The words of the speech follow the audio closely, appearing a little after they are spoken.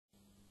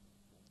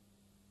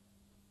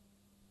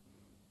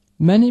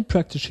Many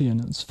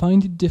practitioners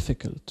find it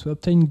difficult to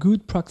obtain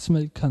good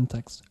proximal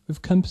contacts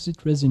with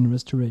composite resin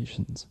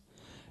restorations.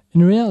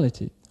 In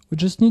reality, we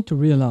just need to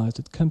realize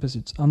that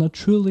composites are not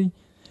truly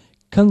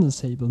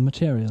condensable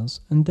materials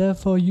and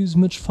therefore use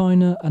much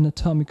finer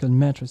anatomical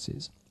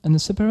matrices and a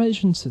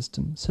separation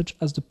system such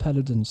as the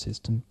Palodent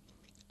system.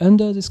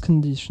 Under these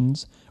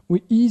conditions,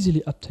 we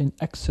easily obtain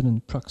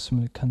excellent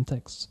proximal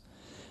contacts.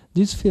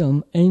 This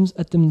film aims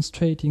at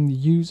demonstrating the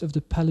use of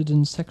the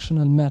Palodent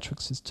sectional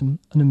matrix system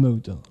on a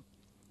model.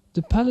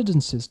 The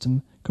Palodent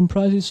system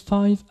comprises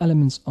 5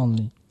 elements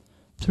only,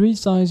 3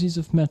 sizes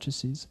of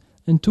matrices,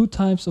 and 2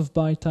 types of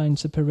bityne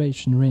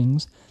separation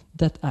rings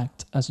that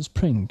act as a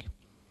spring.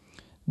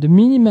 The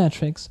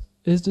mini-matrix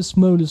is the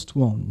smallest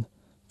one,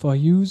 for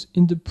use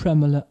in the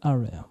premolar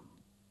area.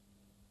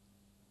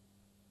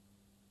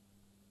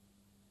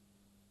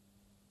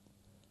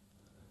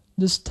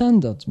 The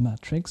standard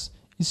matrix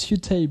is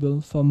suitable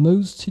for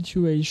most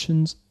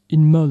situations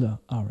in molar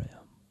area.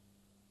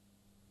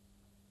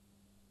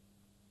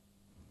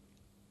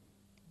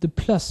 The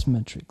plus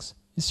matrix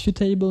is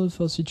suitable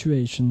for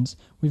situations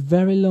with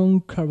very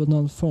long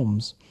coronal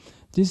forms.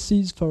 This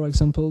is, for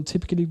example,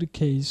 typically the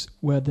case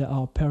where there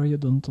are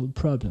periodontal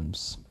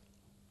problems.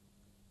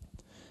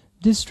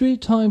 These 3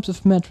 types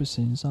of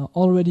matrices are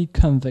already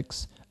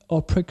convex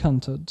or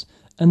pre-contoured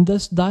and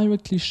thus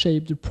directly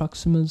shape the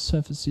proximal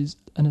surfaces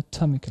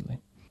anatomically.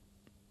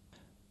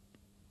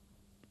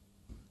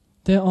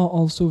 They are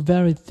also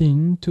very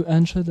thin to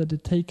ensure that they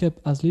take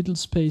up as little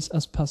space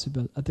as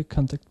possible at the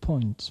contact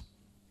point.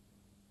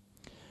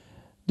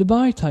 The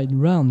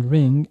bityne round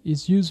ring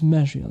is used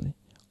mesially,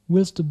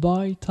 whilst the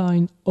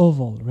bityne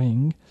oval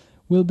ring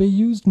will be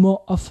used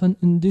more often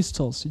in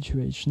distal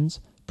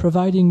situations,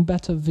 providing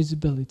better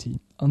visibility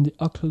on the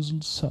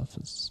occlusal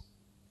surface.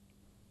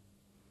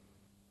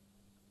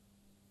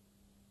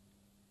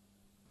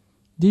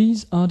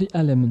 These are the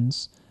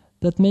elements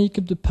that make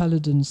up the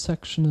Palodent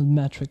sectional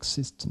matrix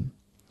system.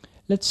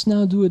 Let's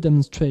now do a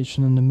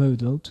demonstration on the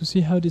model to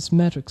see how this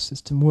matrix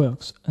system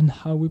works and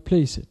how we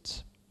place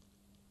it.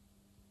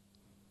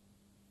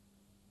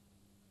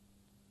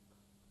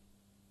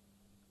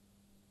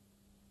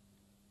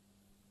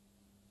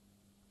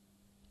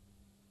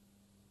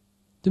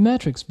 The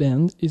matrix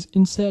band is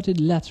inserted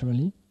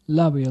laterally,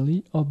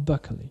 labially or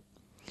buccally.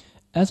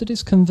 As it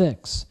is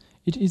convex,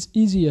 it is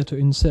easier to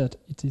insert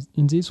it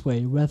in this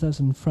way rather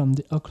than from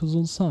the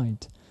occlusal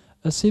side.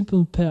 A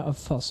simple pair of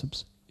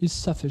forceps is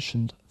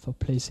sufficient for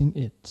placing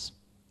it.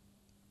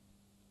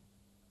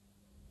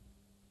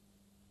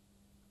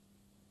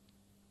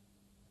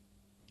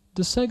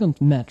 The second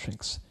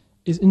matrix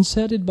is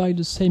inserted by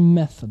the same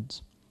method.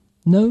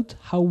 Note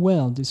how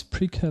well these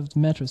pre-curved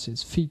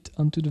matrices fit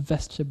onto the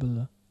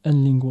vestibular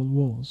and lingual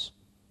walls.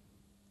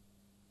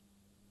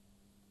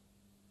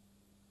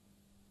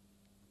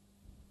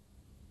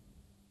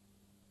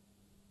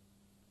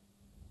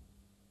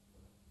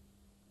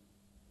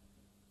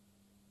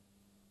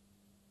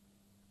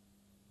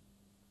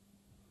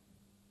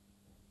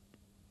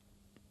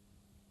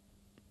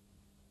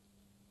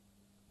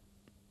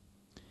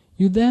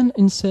 You then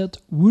insert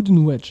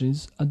wooden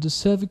wedges at the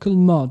cervical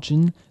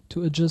margin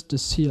to adjust the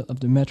seal of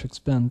the matrix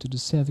band to the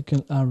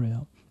cervical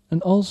area,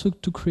 and also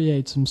to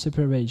create some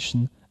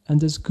separation and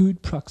thus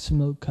good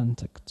proximal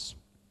contacts.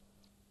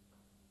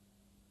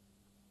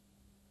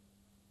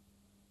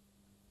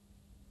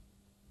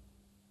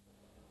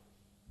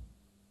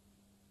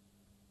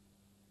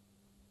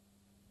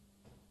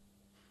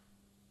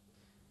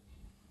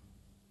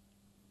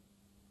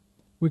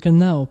 We can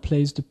now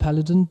place the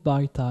Palodent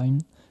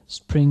bityne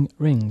spring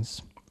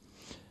rings.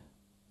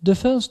 The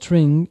first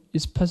ring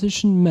is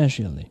positioned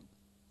mesially.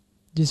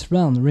 This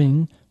round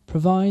ring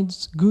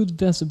provides good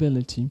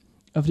visibility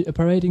of the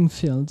operating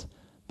field,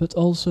 but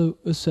also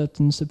a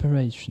certain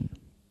separation.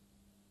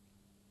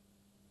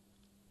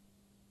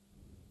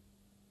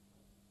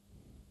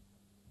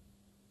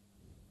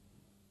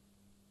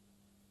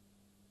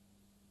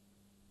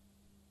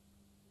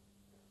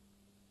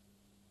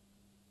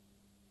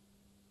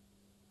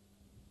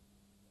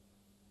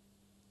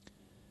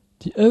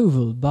 The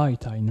oval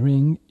bityne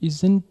ring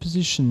is then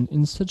positioned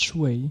in such a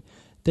way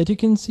that you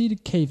can see the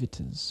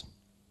cavities.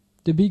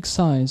 The big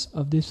size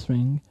of this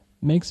ring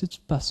makes it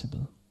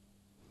possible.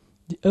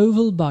 The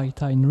oval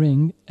bityne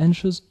ring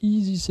ensures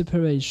easy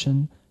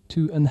separation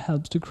too and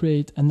helps to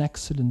create an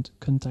excellent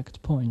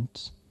contact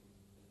point.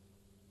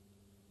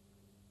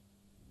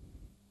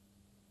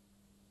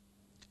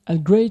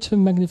 At greater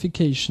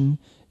magnification,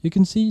 you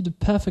can see the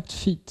perfect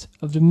fit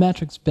of the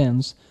matrix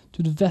bands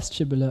to the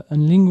vestibular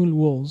and lingual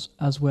walls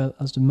as well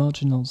as the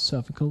marginal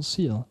cervical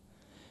seal.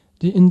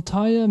 The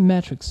entire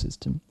matrix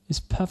system is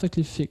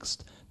perfectly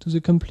fixed to the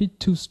complete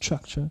tooth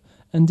structure,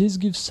 and this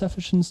gives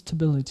sufficient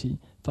stability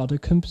for the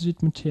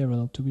composite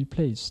material to be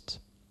placed.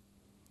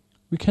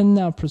 We can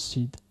now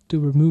proceed to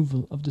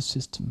removal of the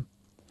system.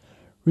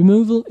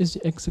 Removal is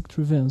the exact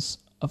reverse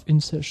of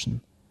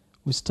insertion.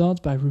 We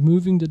start by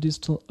removing the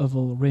distal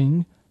oval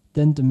ring,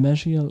 then the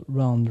mesial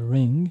round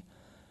ring,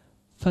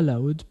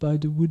 followed by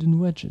the wooden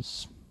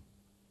wedges.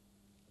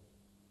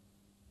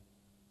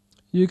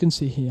 You can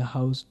see here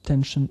how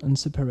tension and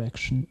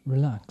separation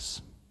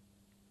relax.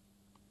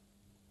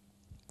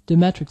 The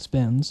matrix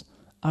bands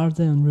are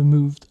then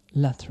removed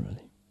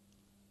laterally.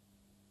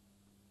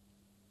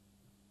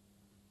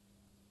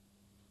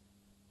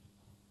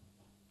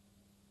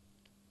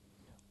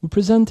 We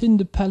presented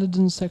the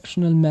Palodent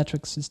sectional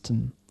matrix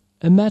system,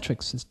 a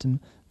matrix system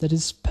that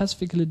is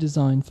specifically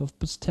designed for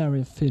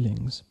posterior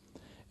fillings.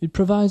 It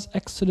provides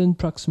excellent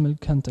proximal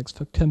context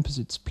for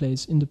composites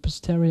placed in the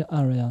posterior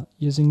area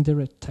using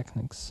direct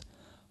techniques.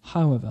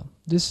 However,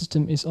 this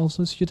system is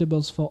also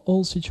suitable for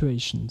all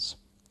situations.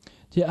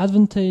 The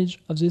advantage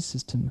of this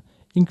system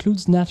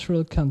includes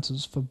natural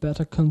contours for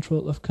better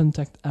control of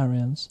contact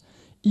areas,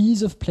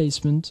 ease of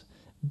placement,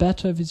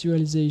 better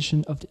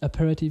visualization of the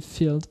operative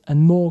field,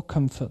 and more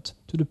comfort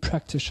to the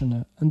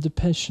practitioner and the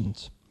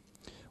patient.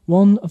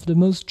 One of the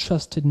most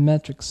trusted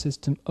matrix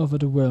systems over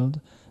the world,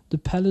 the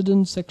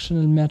Palodent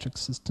sectional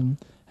matrix system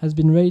has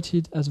been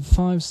rated as a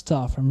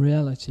 5-star from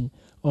Reality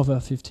over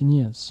 15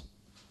 years.